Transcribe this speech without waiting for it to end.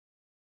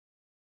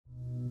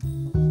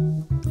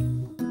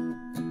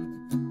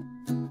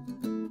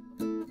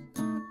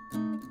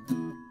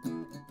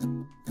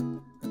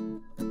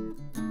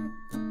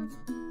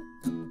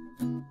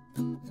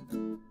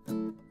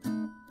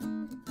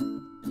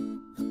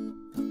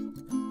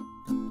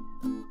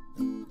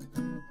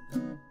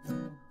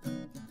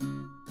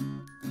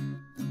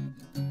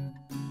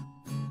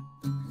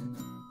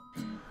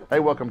Hey,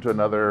 welcome to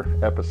another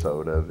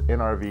episode of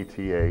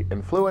NRVTA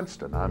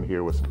Influenced, and I'm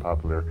here with some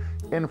popular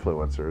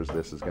influencers.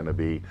 This is going to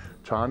be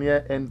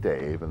Tanya and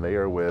Dave, and they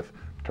are with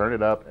Turn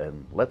It Up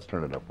and Let's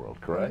Turn It Up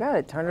World, correct? You got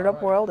it. Turn It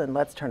Up World and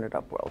Let's Turn It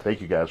Up World.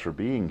 Thank you guys for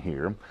being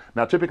here.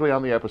 Now, typically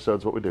on the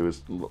episodes, what we do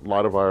is a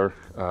lot of our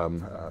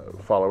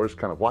followers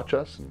kind of watch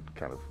us and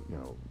kind of,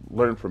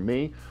 learn from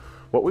me.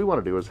 What we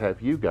want to do is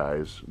have you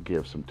guys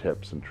give some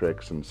tips and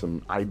tricks and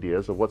some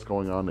ideas of what's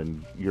going on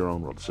in your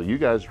own world. So you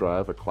guys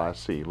drive a Class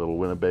C, little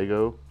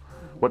Winnebago.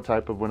 What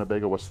type of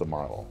Winnebago? What's the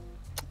model?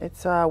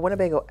 It's a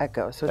Winnebago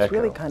Echo, so it's Echo.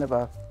 really kind of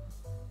a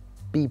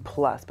B+,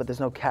 but there's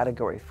no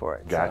category for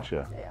it.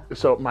 Gotcha. So, yeah.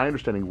 So my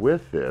understanding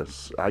with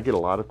this, I get a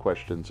lot of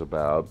questions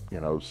about,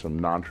 some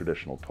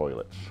non-traditional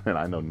toilets, and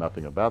I know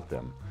nothing about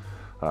them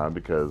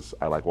because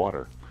I like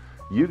water.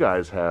 You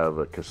guys have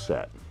a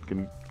cassette. Can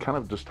you kind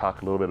of just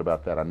talk a little bit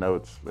about that? I know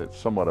it's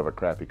somewhat of a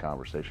crappy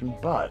conversation,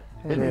 but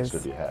it needs to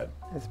be had.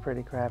 It's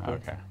pretty crappy.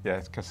 Okay. Yeah,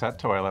 it's cassette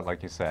toilet,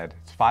 like you said.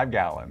 It's 5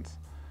 gallons.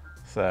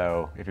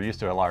 So if you're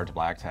used to a large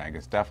black tank,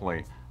 it's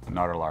definitely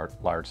not a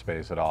large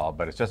space at all.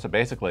 But it's just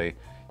basically,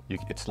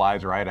 it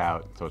slides right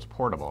out, so it's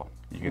portable.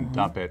 You can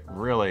dump it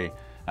really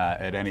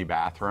at any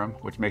bathroom,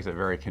 which makes it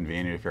very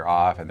convenient if you're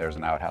off and there's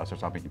an outhouse or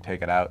something. You can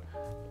take it out,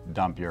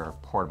 dump your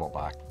portable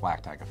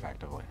black tank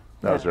effectively.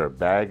 Now, is there a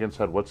bag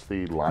inside? What's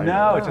the line?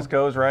 No, it just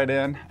goes right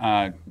in,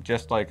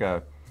 just like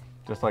a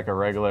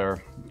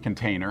regular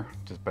container,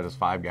 but it's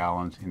 5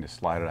 gallons. You can just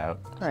slide it out,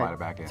 slide it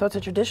back in. So it's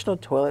a traditional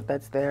toilet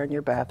that's there in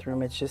your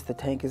bathroom. It's just the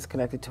tank is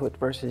connected to it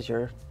versus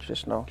your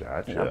traditional.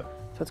 Gotcha.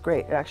 So it's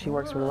great. It actually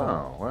works really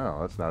well. Oh, well,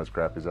 that's not as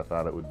crappy as I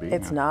thought it would be.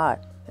 It's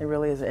not. It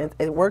really isn't.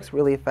 It works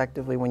really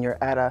effectively when you're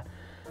at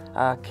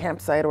a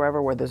campsite or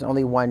wherever where there's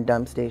only one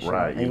dump station.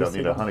 Right. You don't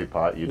need a honey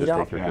pot. You just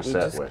take your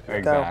cassette with you.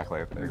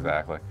 Exactly.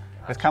 Exactly.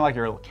 It's kind of like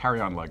your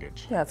carry-on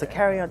luggage. Yeah, it's a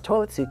carry-on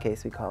toilet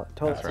suitcase, we call it.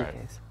 Toilet That's right.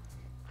 suitcase.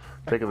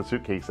 Taking the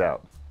suitcase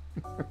out.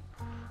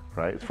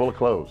 Right? It's full of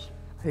clothes.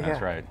 Yeah.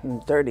 That's right.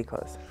 And dirty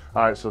clothes.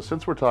 All right, so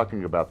since we're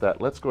talking about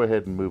that, let's go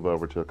ahead and move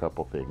over to a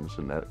couple things.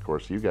 And that, of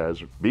course, you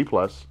guys are B+,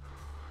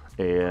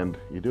 and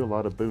you do a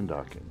lot of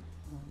boondocking.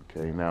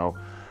 Okay, now,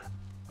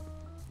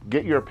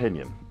 get your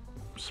opinion.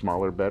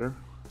 Smaller better?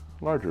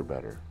 Larger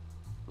better?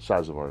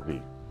 Size of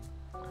RV?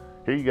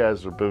 Here you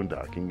guys are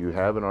boondocking. You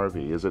have an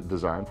RV. Is it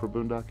designed for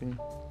boondocking?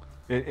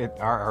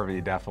 Our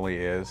RV definitely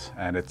is,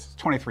 and it's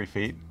 23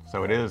 feet,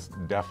 so it is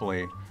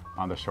definitely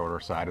on the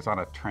shorter side. It's on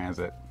a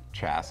transit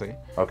chassis.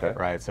 Okay.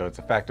 Right, so it's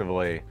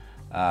effectively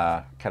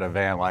kind of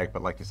van-like,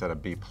 but like you said, a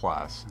B+. So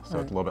it's a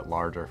little bit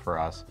larger for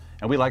us.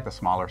 And we like the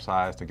smaller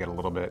size to get a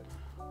little bit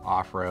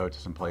off-road to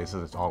some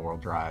places. It's all-wheel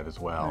drive as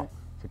well. Right.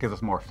 So it gives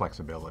us more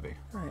flexibility.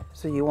 Right.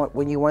 So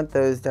when you want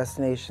those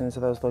destinations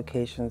or those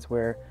locations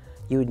where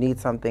you would need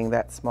something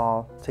that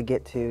small to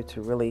get to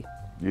really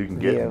You can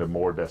get into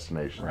more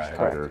destinations, Right.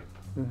 tighter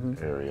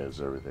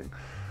areas, everything.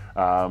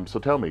 So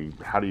tell me,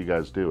 how do you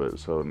guys do it?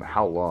 So and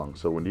how long?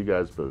 So when you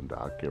guys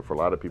boondock, for a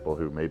lot of people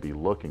who may be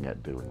looking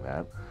at doing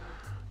that,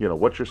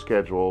 what's your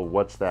schedule?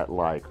 What's that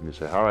like? When you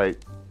say, all right,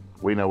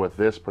 we know with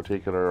this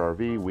particular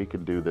RV, we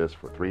can do this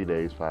for 3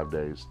 days, 5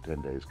 days,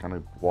 10 days. Kind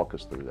of walk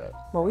us through that.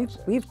 Well,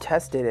 we've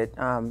tested it.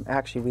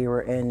 Actually, we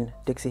were in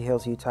Dixie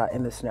Hills, Utah,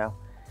 in the snow,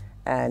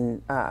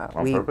 and On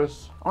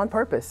purpose? On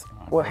purpose.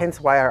 Well, hence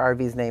why our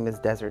RV's name is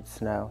Desert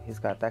Snow. He's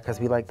got that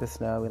because we like the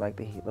snow, we like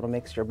the heat, little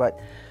mixture. But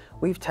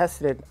we've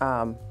tested it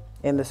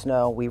in the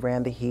snow. We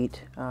ran the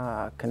heat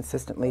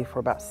consistently for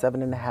about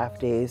 7.5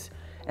 days.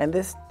 And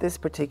this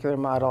particular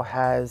model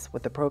has,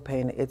 with the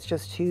propane, it's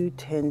just 2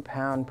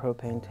 10-pound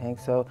propane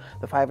tanks. So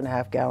the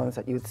 5.5 gallons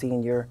that you would see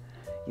in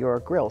your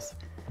grills,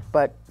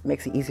 but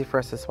makes it easy for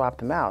us to swap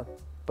them out.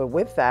 But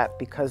with that,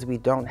 because we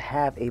don't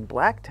have a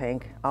black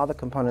tank, all the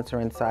components are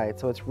inside.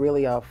 So it's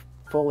really a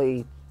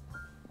fully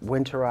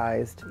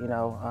winterized,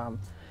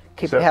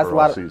 it has a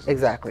lot of seasons.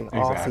 Exactly,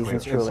 all seasons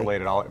It's truly.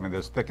 insulated.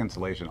 There's thick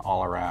insulation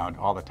all around.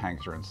 All the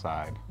tanks are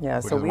inside. Yeah,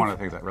 which so is one of the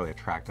things that really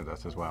attracted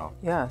us as well.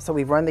 Yeah, so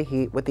we've run the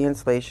heat with the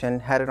insulation,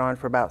 had it on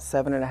for about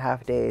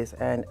 7.5 days,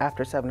 and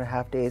after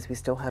 7.5 days, we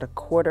still had a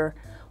quarter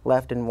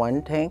left in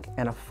one tank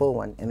and a full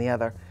one in the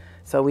other.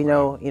 So we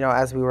know,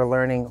 as we were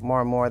learning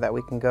more and more that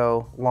we can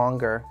go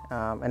longer,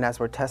 and as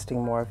we're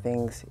testing more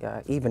things,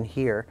 even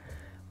here,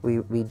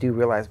 we do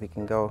realize we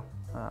can go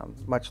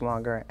much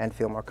longer and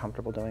feel more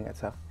comfortable doing it.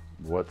 So.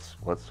 What's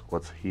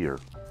here?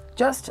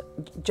 Just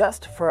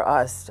for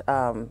us,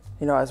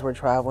 as we're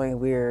traveling,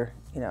 we're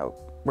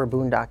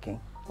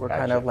boondocking. We're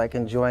kind of like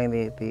enjoying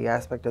the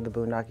aspect of the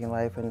boondocking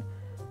life and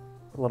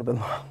a little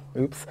bit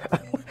a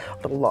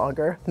little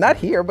longer. Not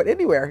here, but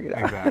anywhere.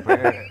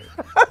 Exactly.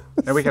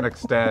 And we can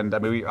extend.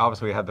 We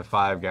obviously had the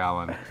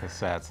 5-gallon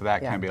cassette, so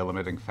that can be a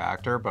limiting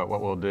factor. But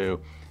what we'll do,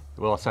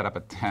 we'll set up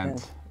a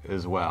tent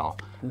as well,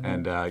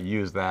 and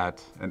use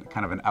that in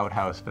kind of an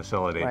outhouse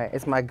facility. Right.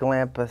 It's my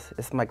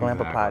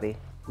glampa potty.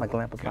 My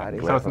glampa potty.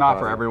 So it's not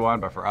for everyone,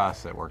 but for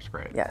us, it works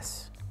great.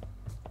 Yes.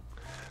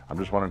 I'm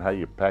just wondering how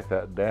you pack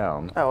that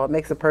down. Oh, it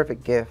makes a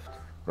perfect gift.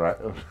 Right.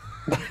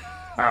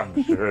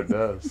 I'm sure it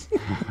does.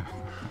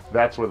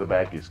 That's where the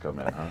baggies come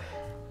in, huh?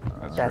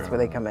 That's where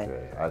they come in.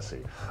 Okay, I see.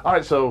 All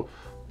right, so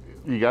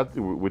we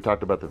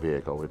talked about the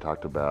vehicle. We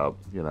talked about,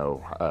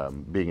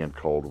 being in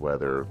cold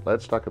weather.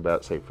 Let's talk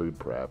about, say, food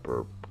prep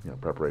or,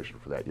 preparation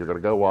for that. You're going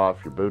to go off,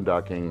 you're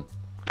boondocking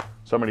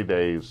so many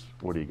days.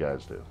 What do you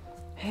guys do?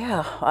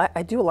 Yeah,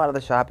 I do a lot of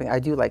the shopping. I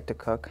do like to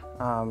cook.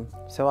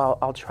 So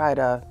I'll try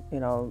to,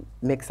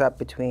 mix up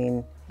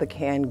between the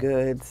canned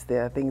goods,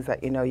 the things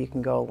that, you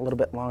can go a little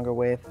bit longer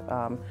with.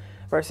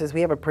 Versus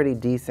we have a pretty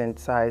decent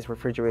sized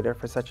refrigerator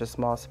for such a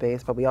small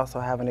space, but we also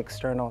have an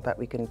external that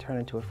we can turn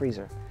into a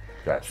freezer.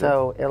 Gotcha.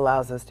 So it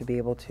allows us to be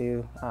able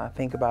to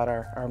think about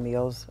our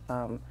meals.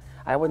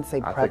 I wouldn't say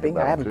prepping.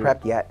 I haven't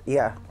prepped yet.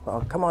 Yeah,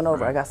 well, come on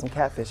over. I got some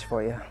catfish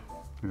for you.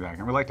 Exactly.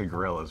 And we like to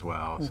grill as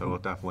well, so we'll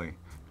definitely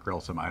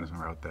grill some items when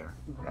we're out there.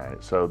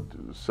 Right.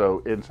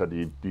 So inside,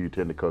 do you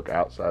tend to cook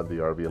outside the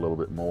RV a little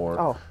bit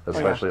more,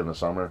 especially in the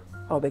summer?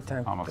 Oh, big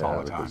time. Almost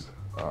all the time. Because,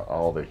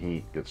 all the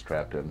heat gets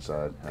trapped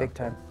inside. Big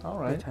time. All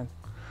right. Big time.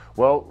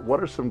 Well,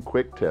 what are some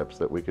quick tips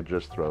that we could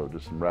just throw,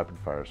 just some rapid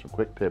fire, some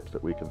quick tips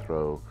that we can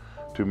throw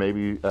to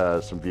maybe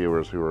some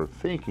viewers who are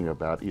thinking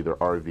about either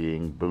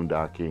RVing,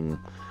 boondocking,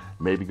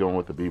 maybe going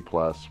with the B+,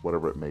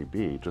 whatever it may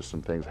be, just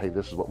some things, hey,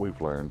 this is what we've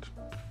learned.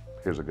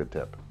 Here's a good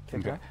tip.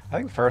 Okay. I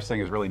think the first thing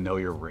is really know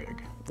your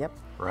rig. Yep.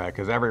 Right,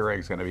 because every rig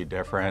is going to be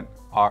different.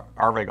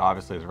 Our rig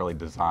obviously is really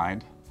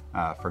designed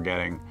for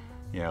getting,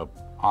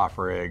 off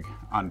rig,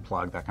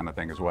 unplugged, that kind of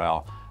thing as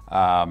well.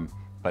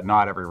 But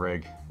not every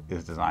rig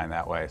is designed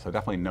that way. So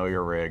definitely know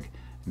your rig,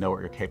 know what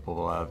you're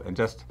capable of, and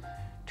just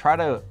try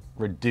to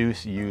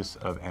reduce use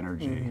of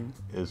energy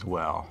as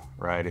well,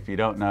 right? If you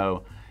don't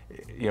know,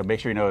 make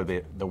sure you know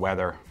the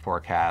weather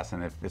forecast,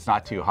 and if it's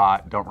not too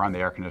hot, don't run the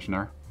air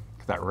conditioner,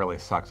 because that really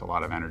sucks a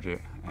lot of energy,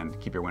 and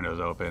keep your windows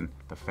open,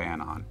 the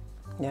fan on.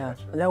 Yeah,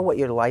 know what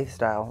your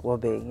lifestyle will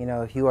be.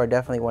 If you are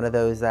definitely one of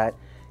those that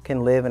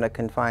can live in a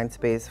confined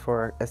space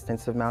for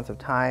extensive amounts of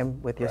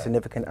time with your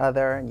significant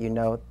other,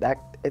 and that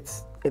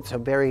it's a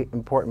very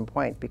important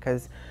point,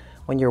 because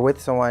when you're with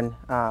someone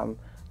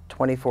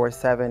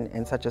 24/7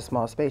 in such a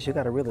small space, you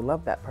got to really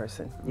love that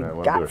person.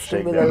 You got to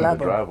really love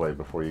them. Driveway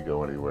before you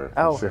go anywhere.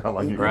 Oh, see how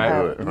long you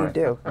can do it. You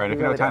do. Right, if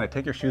you have time to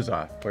take your shoes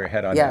off, put your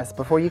head on. Yes,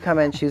 before you come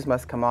in, shoes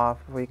must come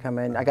off. Before you come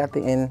in, I got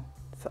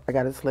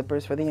the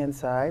slippers for the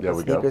inside. The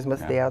sneakers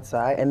must stay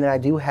outside, and then I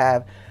do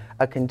have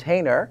a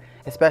container,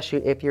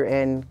 especially if you're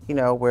in,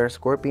 where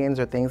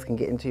scorpions or things can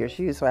get into your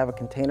shoes. So I have a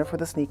container for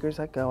the sneakers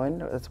that go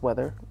in. It's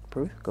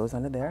weatherproof, goes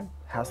under there.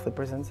 House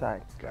slippers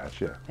inside.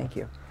 Gotcha. Thank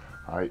you.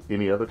 All right,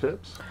 any other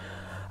tips?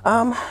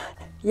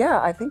 Yeah,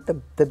 I think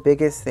the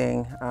biggest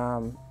thing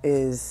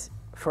is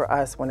for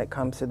us when it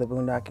comes to the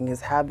boondocking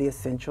is have the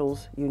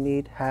essentials you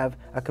need. Have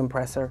a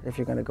compressor if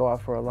you're going to go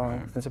out for a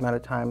long amount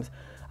of times.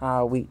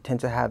 We tend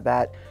to have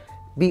that.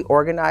 Be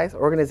organized.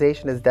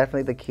 Organization is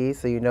definitely the key,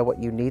 so you know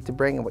what you need to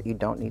bring and what you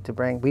don't need to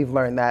bring. We've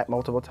learned that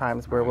multiple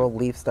times where we'll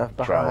leave stuff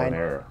behind. Trial and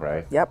error,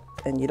 right? Yep,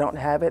 and you don't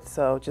have it,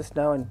 so just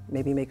know and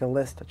maybe make a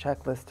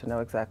checklist to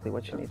know exactly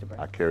what you need to bring.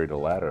 I carried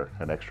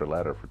an extra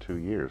ladder for 2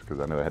 years because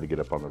I knew I had to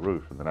get up on the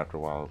roof, and then after a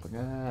while I was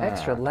like,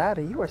 Extra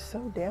ladder? You are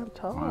so damn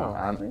tall. Well,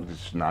 I'm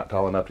just not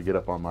tall enough to get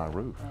up on my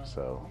roof,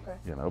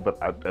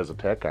 but as a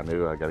tech, I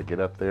knew I got to get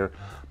up there.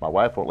 My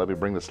wife won't let me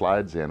bring the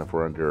slides in if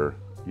we're under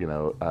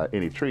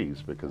any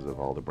trees because of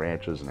all the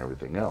branches and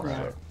everything else.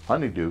 Right. So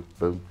honeydew,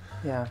 boom.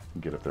 Yeah.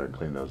 Get up there and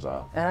clean those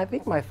off. And I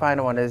think my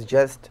final one is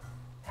just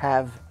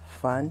have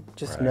fun.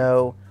 Just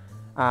know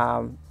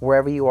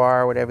wherever you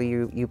are, whatever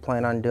you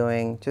plan on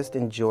doing, just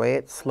enjoy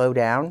it. Slow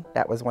down.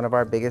 That was one of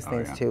our biggest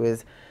things too,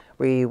 is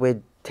we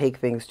would take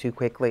things too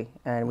quickly,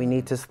 and we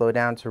need to slow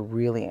down to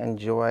really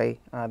enjoy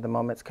the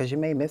moments, because you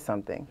may miss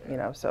something,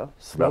 so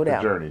slow down.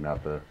 About the journey,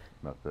 not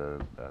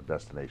the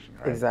destination,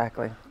 right?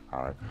 Exactly.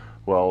 All right.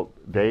 Well,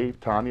 Dave,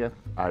 Tanya,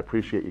 I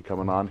appreciate you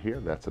coming on here.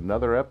 That's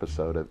another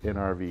episode of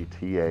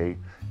NRVTA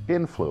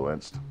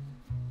Influenced.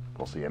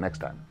 We'll see you next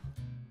time.